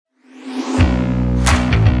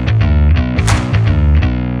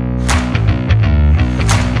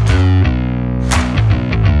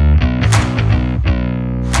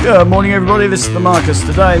Good morning, everybody. This is the Marcus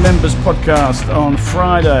Today Members Podcast on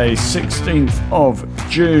Friday, 16th of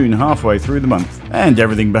June, halfway through the month. And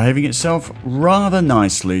everything behaving itself rather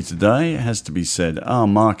nicely today, it has to be said. Our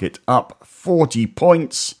market up 40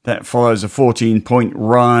 points. That follows a 14-point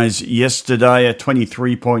rise yesterday, a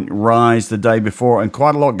 23-point rise the day before, and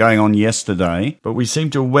quite a lot going on yesterday. But we seem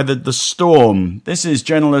to have weathered the storm. This is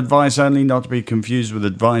general advice only, not to be confused with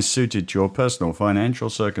advice suited to your personal financial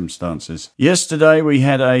circumstances. Yesterday, we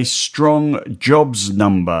had a strong jobs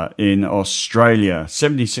number in Australia.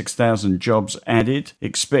 76,000 jobs added,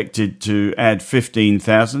 expected to add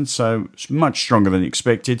 15,000, so it's much stronger than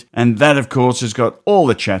expected. And that, of course, has got all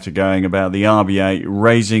the chatter going about the RBA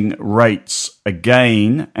raising rates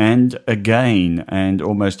again and again, and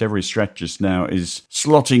almost every strategist now is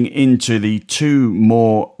slotting into the 2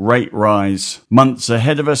 more rate rise months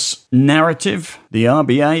ahead of us narrative. The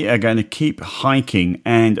RBA are going to keep hiking,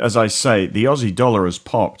 and as I say, the Aussie dollar has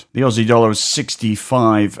popped. The Aussie dollar was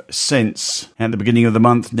 65 cents at the beginning of the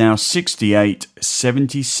month, now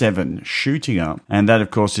 68.77, shooting up, and that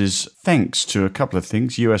of course is thanks to a couple of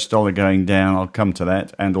things. US dollar going down, I'll come to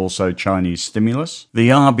that, and also Chinese stimulus. The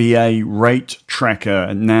RBA rate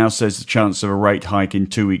tracker now says the chance of a rate hike in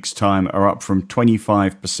 2 weeks' time are up from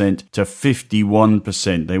 25% to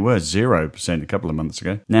 51%. They were 0% a couple of months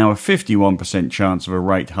ago. Now a 51% chance of a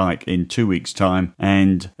rate hike in 2 weeks' time,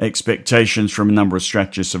 and expectations from a number of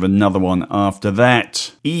strategists of another one after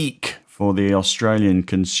that. Eek for the Australian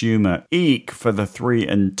consumer. Eek for the 3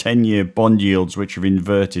 and 10 year bond yields, which have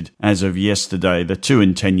inverted as of yesterday. The 2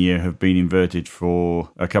 and 10 year have been inverted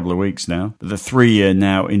for a couple of weeks now, but the 3 year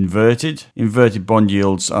now inverted. Inverted bond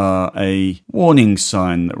yields are a warning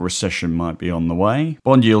sign that recession might be on the way.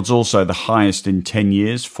 Bond yields also the highest in 10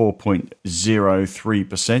 years,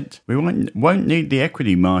 4.03%. We won't need the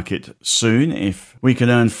equity market soon. If we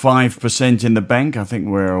can earn 5% in the bank, I think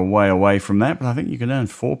we're a way away from that, but I think you can earn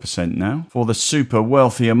 4% now. For the super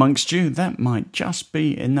wealthy amongst you, that might just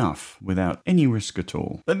be enough without any risk at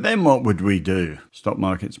all. But then what would we do? Stock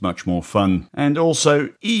market's much more fun. And also,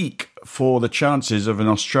 eek for the chances of an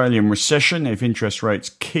Australian recession if interest rates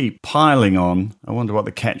keep piling on. I wonder what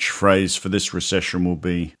the catchphrase for this recession will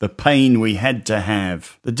be. The pain we had to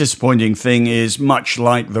have. The disappointing thing is, much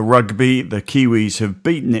like the rugby, the Kiwis have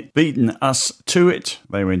beaten us to it.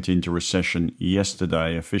 They went into recession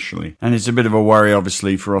yesterday officially. And it's a bit of a worry,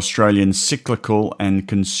 obviously, for Australian cyclical and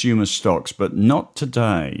consumer stocks, but not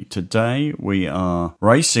today. Today we are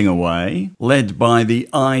racing away, led by the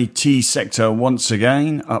IT sector once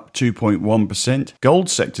again, up 2.1%. Gold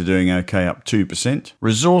sector doing okay, up 2%.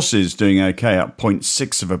 Resources doing okay, up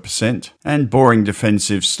 0.6%. And boring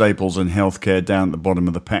defensive staples and healthcare down at the bottom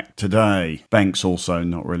of the pack today. Banks also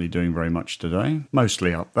not really doing very much today.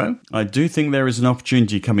 Mostly up though. I do think there is an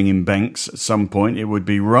opportunity coming in banks at some point. It would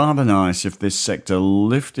be rather nice if this sector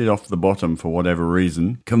lifted off the bottom for whatever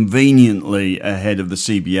reason, conveniently ahead of the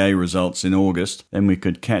CBA results in August. Then we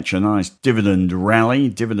could catch a nice dividend rally,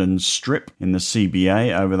 dividend strip in the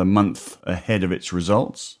CBA over the month ahead of its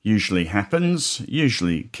results. Usually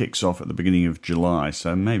kicks off at the beginning of July,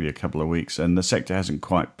 so maybe a couple of weeks, and the sector hasn't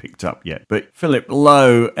quite picked up yet. But Philip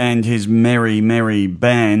Lowe and his merry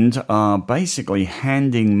band are basically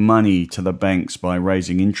handing money to the banks by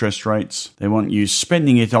raising interest rates. They want you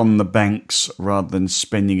spending it on the banks rather than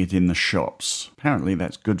spending it in the shops. Apparently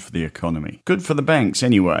that's good for the economy. Good for the banks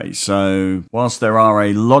anyway. So whilst there are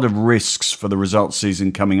a lot of risks for the results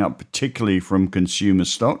season coming up, particularly from consumer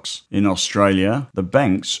stocks in Australia, the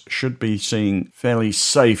banks should be seeing fairly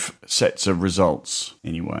safe sets of results.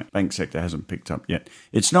 Anyway, bank sector hasn't picked up yet.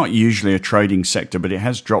 It's not usually a trading sector, but it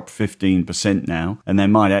has dropped 15% now, and there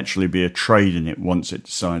might actually be a trade in it once it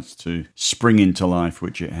decides to spring into life,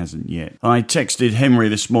 which it hasn't yet. I texted Henry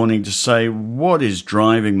this morning to say what is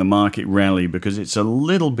driving the market rally, because it's a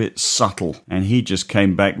little bit subtle, and he just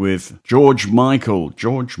came back with George Michael.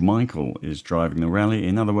 George Michael is driving the rally.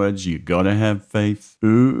 In other words, you gotta have faith.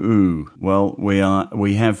 Ooh. Well, we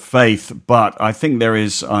have faith, but I think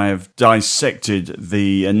I have dissected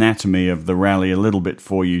the anatomy of the rally a little bit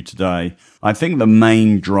for you today. I think the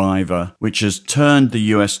main driver, which has turned the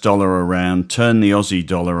US dollar around, turned the Aussie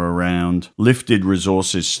dollar around, lifted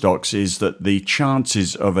resources stocks, is that the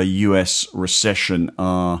chances of a US recession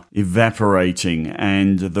are evaporating meeting,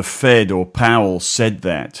 and the Fed or Powell said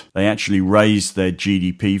that. They actually raised their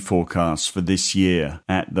GDP forecast for this year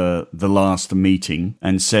at the last meeting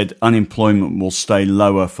and said unemployment will stay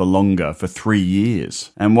lower for longer, for 3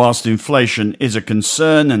 years. And whilst inflation is a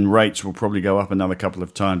concern and rates will probably go up another couple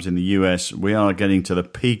of times in the US, we are getting to the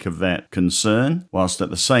peak of that concern, whilst at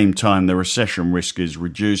the same time the recession risk is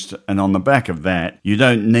reduced. And on the back of that, you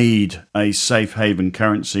don't need a safe haven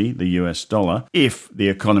currency, the US dollar, if the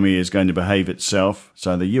economy is going to behave itself.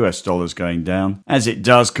 So the US dollar is going down. As it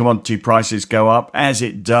does, commodity prices go up. As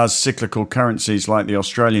it does, cyclical currencies like the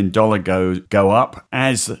Australian dollar go up.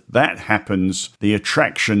 As that happens, the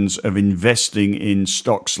attractions of investing in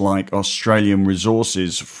stocks like Australian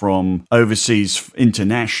resources from overseas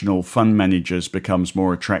international fund managers becomes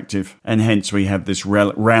more attractive. And hence we have this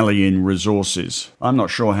rally in resources. I'm not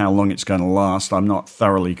sure how long it's going to last. I'm not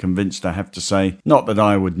thoroughly convinced, I have to say. Not that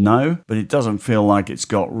I would know, but it doesn't feel like it's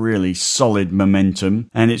got really solid momentum,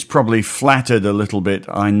 and it's probably flattered a little bit.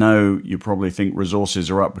 I know you probably think resources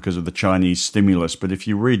are up because of the Chinese stimulus, but if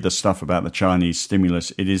you read the stuff about the Chinese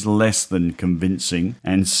stimulus, it is less than convincing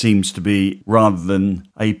and seems to be, rather than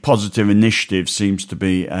a positive initiative, seems to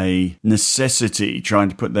be a necessity, trying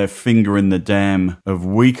to put their finger in the dam of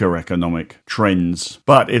weaker economic trends.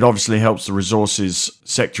 But it obviously helps the resources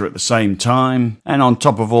sector at the same time. And on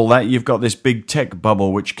top of all that, you've got this big tech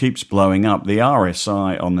bubble which keeps blowing up. The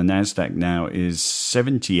RSI on the Nasdaq now is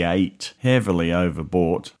 78, heavily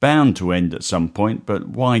overbought, bound to end at some point, but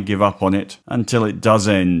why give up on it until it does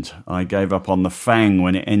end? I gave up on the FANG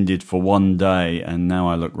when it ended for one day, and now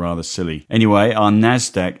I look rather silly. Anyway, our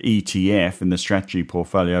Nasdaq ETF in the strategy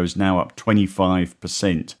portfolio is now up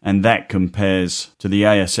 25%, and that compares to the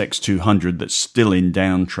ASX 200 that's still in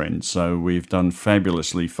downtrend. So we've done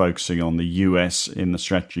fabulously focusing on the US in the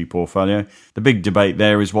strategy portfolio. The big debate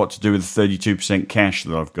there is what to do with the 32% cash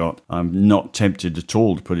that I've got. I'm not tempted at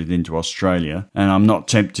all to put it into Australia, and I'm not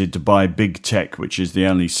tempted to buy big tech, which is the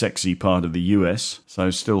only sexy part of the US, so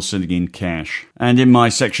still sitting in cash. And in my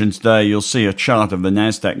section today, you'll see a chart of the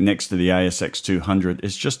Nasdaq next to the ASX 200.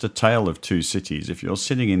 It's just a tale of two cities. If you're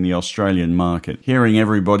sitting in the Australian market, hearing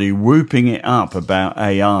everybody whooping it up about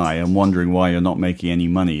AI and wondering why you're not making any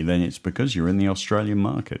money, then it's because you're in the Australian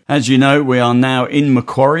market. As you know, we are now in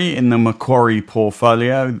Macquarie, in the Macquarie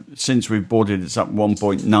portfolio. Since we've bought it, it's up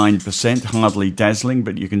 1.9%, hardly dazzling,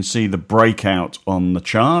 but you can see the breakout on the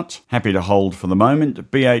chart. Happy to hold for the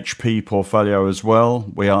moment. BHP portfolio as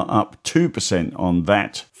well. We are up 2% on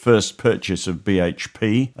that first purchase of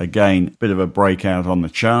BHP. Again, bit of a breakout on the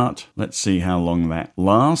chart. Let's see how long that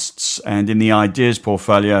lasts. And in the ideas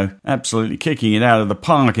portfolio, absolutely kicking it out of the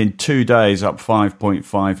park in 2 days, up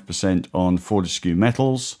 5.5% on Fortescue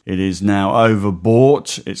Metals. It is now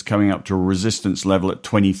overbought. It's coming up to a resistance level at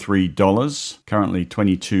 $23, currently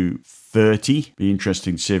 $22.30. Be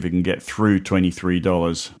interesting to see if it can get through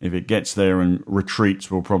 $23. If it gets there and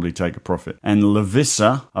retreats, we'll probably take a profit. And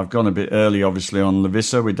Lovisa, I've gone a bit early obviously on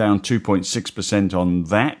Lovisa. We're down 2.6% on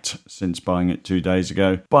that since buying it 2 days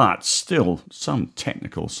ago, but still some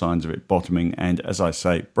technical signs of it bottoming. And as I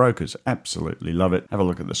say, brokers absolutely love it. Have a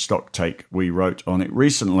look at the stock take we wrote on it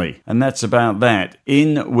recently. And that's about that.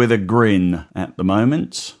 In with a grin at the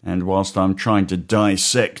moment. And whilst I'm trying to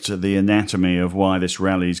dissect the anatomy of why this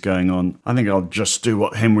rally is going on, I think I'll just do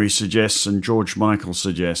what Henry suggests and George Michael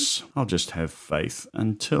suggests. I'll just have faith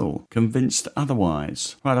until convinced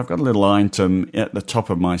otherwise. Right, I've got a little item at the top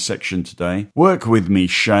of my section today. Work with me,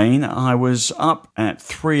 Shane. I was up at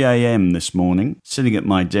 3 a.m. this morning, sitting at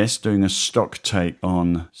my desk doing a stock take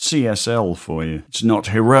on CSL for you. It's not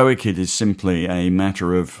heroic, it is simply a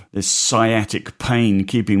matter of this sciatic pain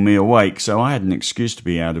keeping me awake, so I had an excuse to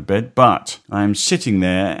be out of bed, but I'm sitting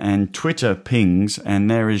there and Twitter pings and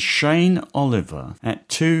there is Shane Oliver at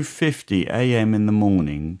 2:50 a.m. in the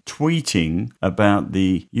morning tweeting about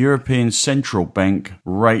the European Central Bank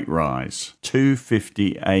rate rise.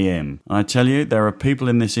 2:50 a.m. I tell you, there are people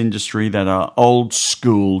in this industry that are old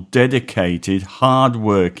school, dedicated,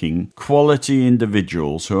 hard-working, quality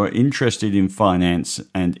individuals who are interested in finance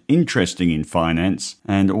and interesting in finance,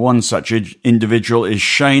 and one such individual is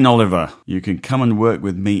Shane Oliver. You can come and work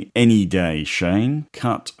with me any day, Shane.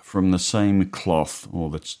 Cut from the same cloth, or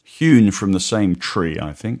that's hewn from the same tree,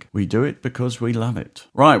 I think. We do it because we love it.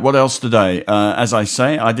 Right, what else today? As I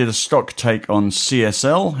say, I did a stock take on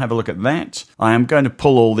CSL. Have a look at that. I am going to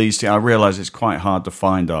pull all these. I realise it's quite hard to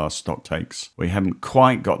find our stock takes. We haven't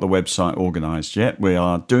quite got the website organised yet. We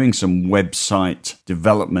are doing some website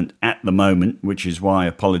development at the moment, which is why,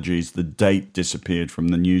 apologies, the date disappeared from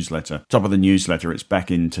the newsletter. Top of the newsletter, it's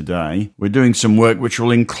back in today. We're doing some work which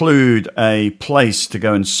will include a place to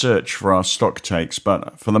go and search for our stock takes,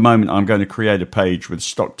 but for the moment I'm going to create a page with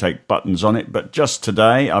stock take buttons on it. But just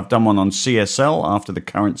today I've done one on CSL after the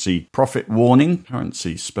currency profit warning.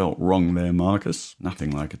 Currency spelt wrong there, Marcus. Nothing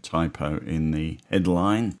like a typo in the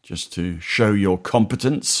headline, just to show your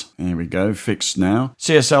competence. There we go, fixed now.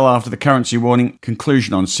 CSL after the currency warning.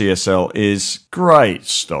 Conclusion on CSL is great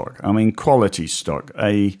stock. I mean, quality stock.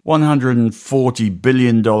 A $140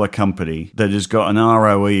 billion company that has got an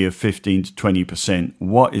ROE of 15 to 20%.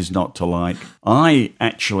 What is not to like? I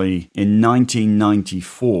actually, in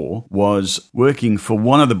 1994, was working for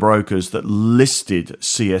one of the brokers that listed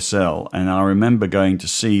CSL, and I remember going to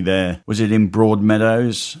see was it in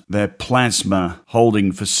Broadmeadows, their plasma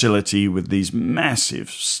holding facility with these massive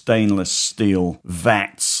stainless steel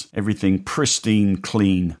vats, everything pristine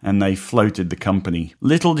clean, and they floated the company.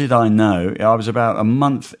 Little did I know, I was about a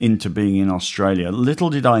month into being in Australia, little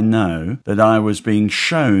did I know that I was being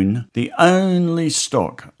shown the only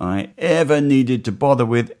stock I ever needed to bother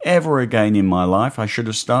with ever again in my life. I should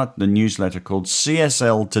have started a newsletter called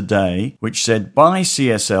CSL Today, which said buy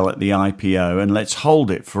CSL at the IPO and let's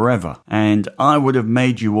hold it forever. And I would have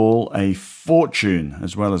made you all a fortune,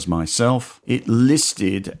 as well as myself. It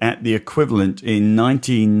listed at the equivalent in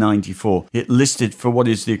 1994. It listed for what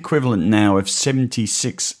is the equivalent now of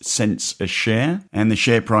 76 cents a share, and the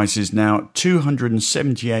share price is now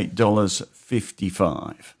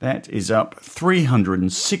 $278.55. That is up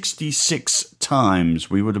 366 times.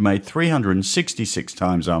 We would have made 366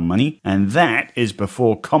 times our money, and that is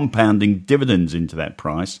before compounding dividends into that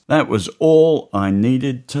price. That was all I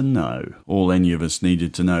needed to know. All any of us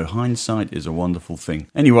needed to know. Hindsight is a wonderful thing.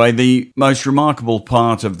 Anyway, the most remarkable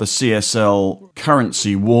part of the CSL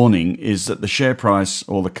currency warning is that the share price,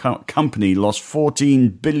 or the company, lost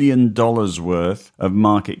 $14 billion worth of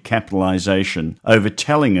market capitalization over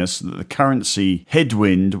telling us that the currency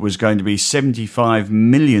headwind was going to be $75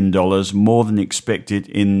 million more than expected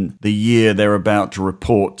in the year they're about to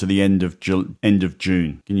report to the end of June.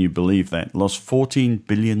 Can you believe that? Lost $14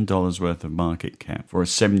 billion worth of market cap for a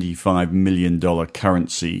 $75 million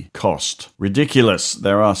currency cost. Ridiculous.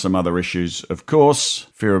 There are some other issues, of course.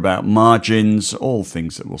 Fear about margins, all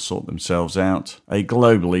things that will sort themselves out. A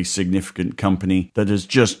globally significant company that has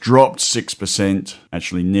just dropped 6%,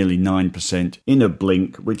 actually nearly 9% in a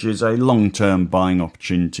blink, which is a long-term buying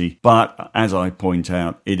opportunity. But as I point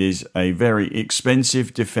out, it is a very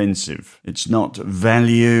expensive defensive. It's not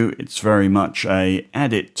value. It's very much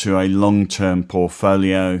add it to a long-term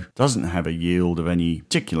portfolio. Doesn't have a yield of any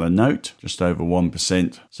particular note, just over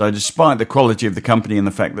 1%. So despite the quality of the company and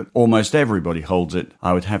the fact that almost everybody holds it,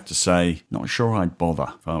 I would have to say, not sure I'd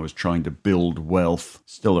bother if I was trying to build wealth.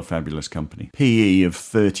 Still a fabulous company. PE of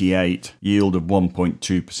 38, yield of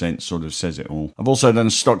 1.2% sort of says it all. I've also done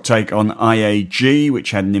a stock take on IAG,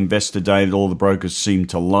 which had an investor day that all the brokers seem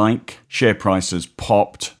to like. Share price has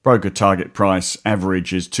popped. Broker target price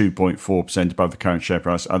average is 2.4% above the current share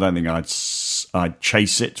price. I don't think I'd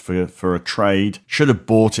chase it for a trade. Should have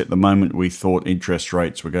bought it the moment we thought interest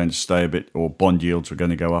rates were going to stay a bit, or bond yields were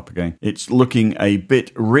going to go up again. It's looking a bit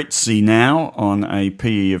ritzy now on a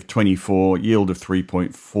PE of 24, yield of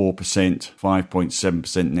 3.4%,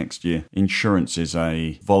 5.7% next year. Insurance is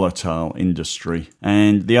a volatile industry.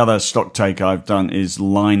 And the other stock take I've done is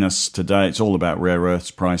Lynas today. It's all about rare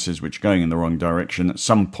earths prices, which are going in the wrong direction. At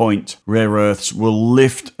some point, rare earths will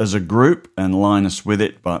lift as a group and Lynas with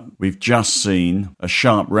it, but we've just seen a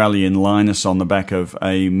sharp rally in Lynas on the back of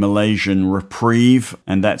a Malaysian reprieve,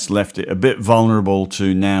 and that's left it a bit vulnerable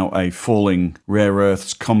to now a falling rare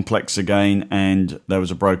earths complex again. And there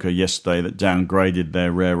was a broker yesterday that downgraded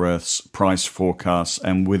their rare earths price forecasts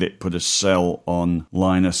and with it put a sell on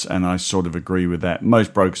Lynas, and I sort of agree with that.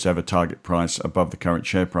 Most brokers have a target price above the current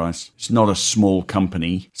share price. It's not a small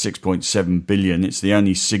company, 6.7 billion. It's the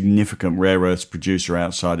only significant rare earths producer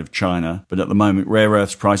outside of China, but at the moment rare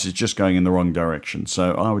earths price is just going in the wrong direction.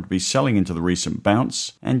 So I would be selling into the recent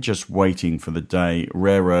bounce and just waiting for the day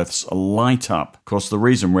rare earths light up. Of course, the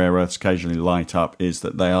reason rare earths occasionally light up is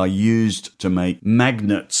that they are used to make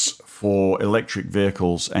magnets for electric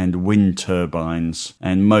vehicles and wind turbines,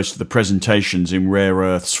 and most of the presentations in rare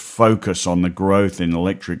earths focus on the growth in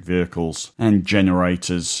electric vehicles and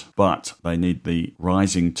generators, but they need the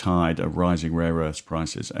rising tide of rising rare earths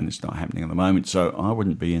prices, and it's not happening at the moment, so I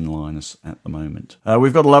wouldn't be in Lynas at the moment.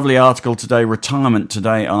 We've got a lovely article today, Retirement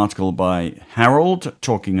Today article by Harold,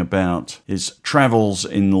 talking about his travels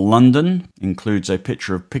in London. Includes a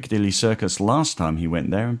picture of Piccadilly Circus last time he went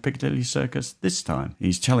there and Piccadilly Circus this time.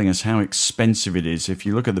 He's telling us how how expensive it is. If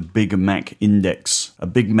you look at the Big Mac index, a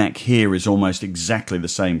Big Mac here is almost exactly the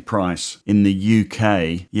same price in the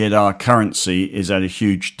UK, yet our currency is at a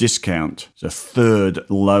huge discount. It's a third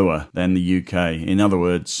lower than the UK. In other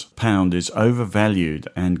words, pound is overvalued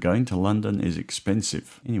and going to London is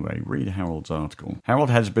expensive. Anyway, read Harold's article. Harold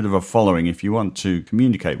has a bit of a following. If you want to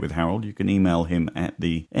communicate with Harold, you can email him at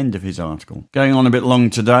the end of his article. Going on a bit long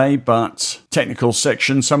today, but technical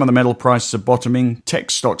section. Some of the metal prices are bottoming. Tech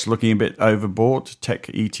stocks looking a bit overbought. Tech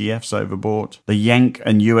ETFs overbought. The Yank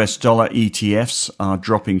and US dollar ETFs are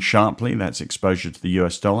dropping sharply. That's exposure to the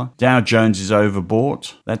US dollar. Dow Jones is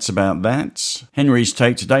overbought. That's about that. Henry's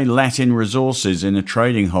take today, Latin Resources in a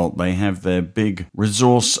trading halt. They have their big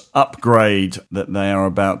resource upgrade that they are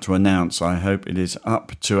about to announce. I hope it is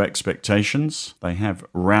up to expectations. They have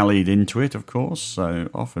rallied into it, of course, so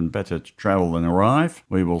often better to travel than arrive.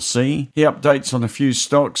 We will see. He updates on a few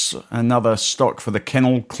stocks. Another stock for the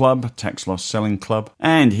Kennel Club, Tax Loss Selling Club.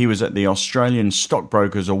 And he was at the Australian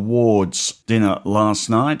Stockbrokers Awards dinner last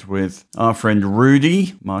night with our friend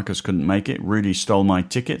Rudy. Marcus couldn't make it. Rudy stole my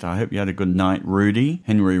ticket. I hope you had a good night, Rudy.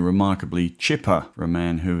 Henry remarkably chipper for a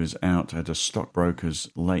man who is out at a stockbroker's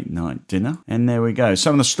late night dinner. And there we go.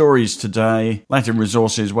 Some of the stories today. Latin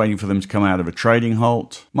Resources waiting for them to come out of a trading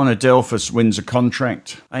halt. Monadelphous wins a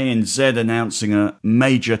contract. ANZ announcing a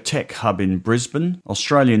major tech hub in Brisbane.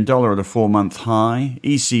 Australian dollar at a 4-month high.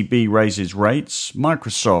 ECB raises rates.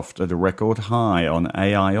 Microsoft at a record high on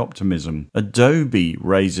AI optimism. Adobe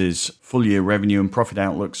raises full-year revenue and profit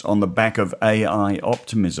outlooks on the back of AI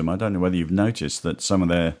optimism. I don't know whether you've noticed that some of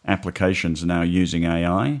their applications are now using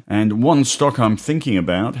AI. And one stock I'm thinking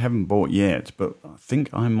about, haven't bought yet, but I think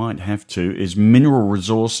I might have to, is Mineral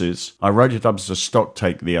Resources. I wrote it up as a stock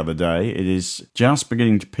take the other day. It is just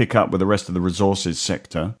beginning to pick up with the rest of the resources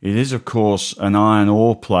sector. It is, of course, an iron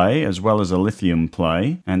ore play as well as a lithium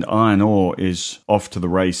play, and iron ore is off to the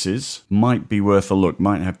races. Might be worth a look.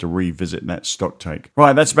 Might have to revisit that stock take.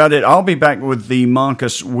 Right, that's about it. I'll be back with the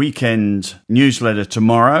Marcus Weekend newsletter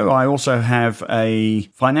tomorrow. I also have a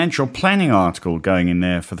financial planning article going in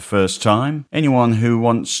there for the first time. Anyone who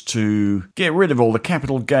wants to get rid of all the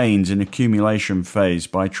capital gains in accumulation phase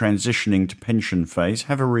by transitioning to pension phase,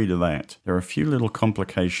 have a read of that. There are a few little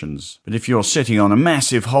complications, but if you're sitting on a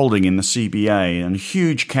massive holding in the CBA and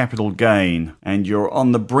huge capital gain and you're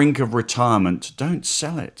on the brink of retirement, don't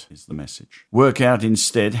sell it, is the message. Work out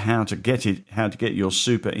instead how to get your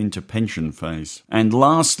super into pension phase. And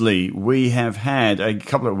lastly, we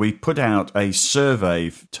put out a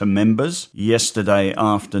survey to members yesterday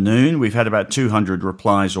afternoon. We've had about 200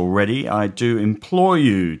 replies already. I do implore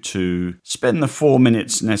you to spend the 4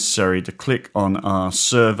 minutes necessary to click on our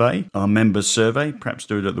survey, our members survey. Perhaps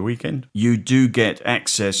do it at the weekend. You do get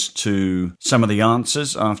access to some of the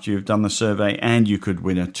answers after you've done the survey, and you could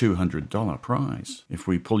win a $200 prize if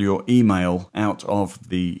we pull your email out of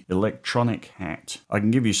the electronic hat. I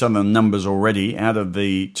can give you some of the numbers already. Out of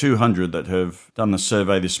the 200 that have done the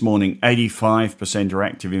survey this morning, 85% are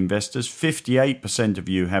active investors, 58% of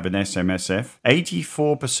you have an SMSF,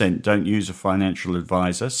 84% don't use a financial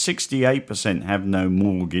advisor, 68% have no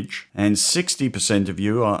mortgage, and 60% of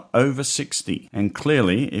you are over 60. And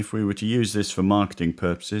clearly, if we were to use this for marketing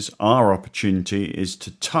purposes, our opportunity is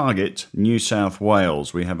to target New South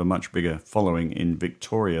Wales. We have a much bigger following in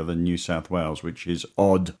Victoria than New South Wales, which is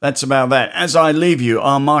odd. That's about that. As I leave you,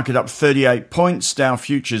 our market up 38 points, Dow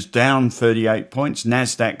futures down 38 points,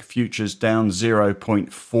 Nasdaq futures down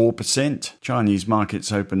 0.4%, Chinese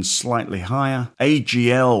markets open slightly higher,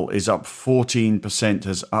 AGL is up 14%,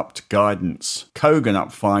 has upped guidance, Kogan up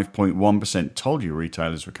 5.1%, told you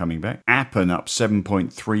retailers were coming back, Appen up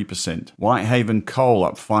 7.3%, Whitehaven Coal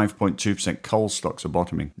up 5.2%, coal stocks are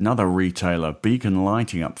bottoming, another retailer, Beacon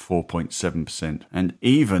Lighting up 4.7%, and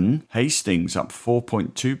even Hastings up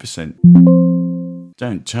 4.2%.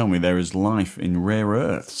 Don't tell me there is life in rare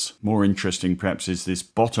earths. More interesting perhaps is this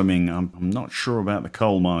bottoming, I'm not sure about the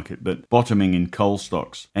coal market, but bottoming in coal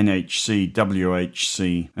stocks. NHC,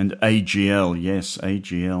 WHC and AGL. Yes,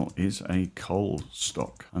 AGL is a coal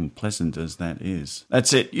stock, unpleasant as that is.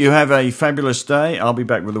 That's it. You have a fabulous day. I'll be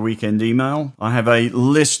back with a weekend email. I have a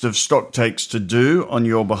list of stock takes to do on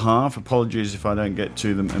your behalf. Apologies if I don't get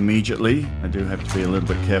to them immediately. I do have to be a little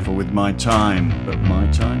bit careful with my time, but my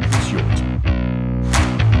time is your time.